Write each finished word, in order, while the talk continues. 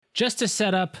just to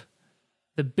set up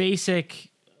the basic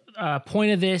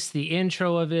point of this, the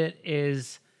intro of it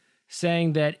is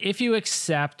saying that if you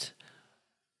accept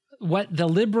what the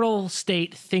liberal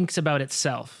state thinks about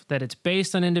itself, that it's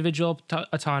based on individual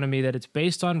autonomy, that it's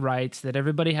based on rights, that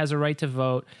everybody has a right to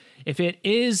vote, if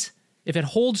it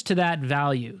holds to that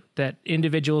value, that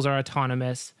individuals are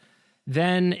autonomous,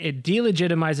 then it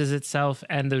delegitimizes itself,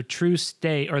 and the true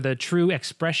state or the true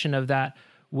expression of that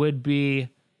would be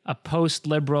a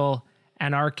post-liberal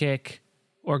anarchic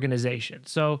organization.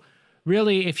 So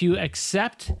really, if you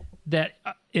accept that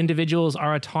individuals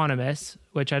are autonomous,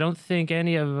 which I don't think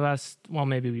any of us, well,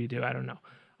 maybe we do, I don't know.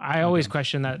 I always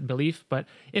question that belief, but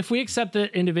if we accept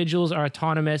that individuals are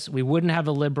autonomous, we wouldn't have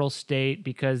a liberal state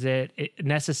because it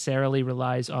necessarily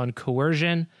relies on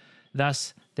coercion.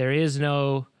 Thus, there is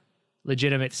no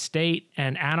legitimate state,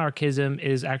 and anarchism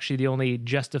is actually the only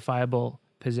justifiable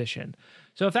position.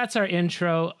 So if that's our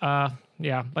intro,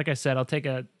 like I said, I'll take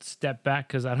a step back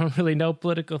because I don't really know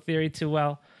political theory too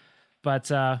well.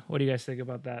 But what do you guys think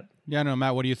about that? Yeah, no,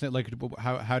 Matt, what do you think? Like,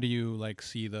 how do you like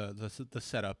see the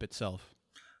setup itself?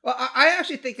 Well, I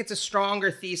actually think it's a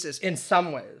stronger thesis in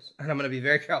some ways, and I'm going to be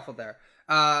very careful there,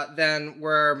 than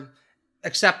we're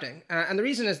accepting. And the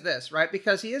reason is this, right?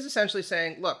 Because he is essentially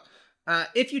saying, look,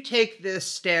 if you take this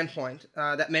standpoint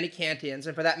that many Kantians,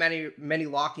 and for that many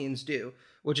Lockeans do,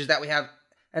 which is that we have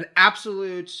an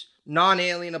absolute,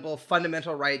 non-alienable,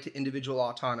 fundamental right to individual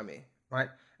autonomy, right?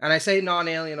 And I say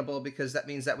non-alienable because that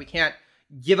means that we can't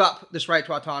give up this right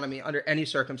to autonomy under any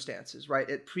circumstances, right?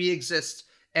 It pre-exists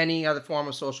any other form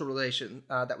of social relation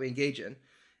that we engage in.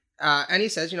 And he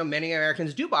says, many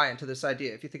Americans do buy into this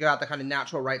idea. If you think about the kind of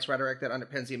natural rights rhetoric that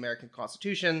underpins the American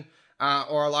Constitution,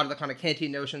 or a lot of the kind of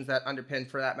Kantian notions that underpin,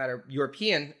 for that matter,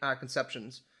 European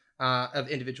conceptions of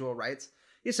individual rights,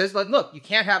 he says, look, you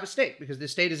can't have a state because the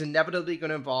state is inevitably going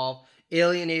to involve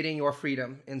alienating your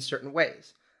freedom in certain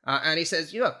ways. And he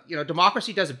says,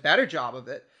 democracy does a better job of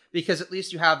it because at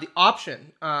least you have the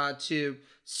option to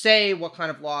say what kind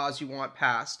of laws you want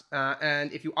passed.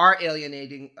 And if you are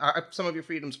alienating, if some of your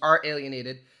freedoms are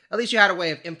alienated, at least you had a way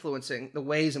of influencing the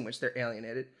ways in which they're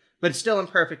alienated. But it's still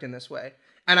imperfect in this way.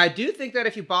 And I do think that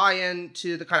if you buy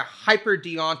into the kind of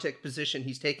hyper-deontic position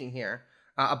he's taking here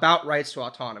about rights to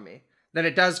autonomy, then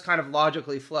it does kind of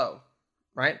logically flow,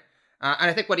 right? And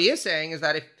I think what he is saying is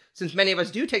that since many of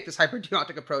us do take this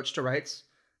hyper-deontic approach to rights,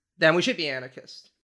 then we should be anarchists.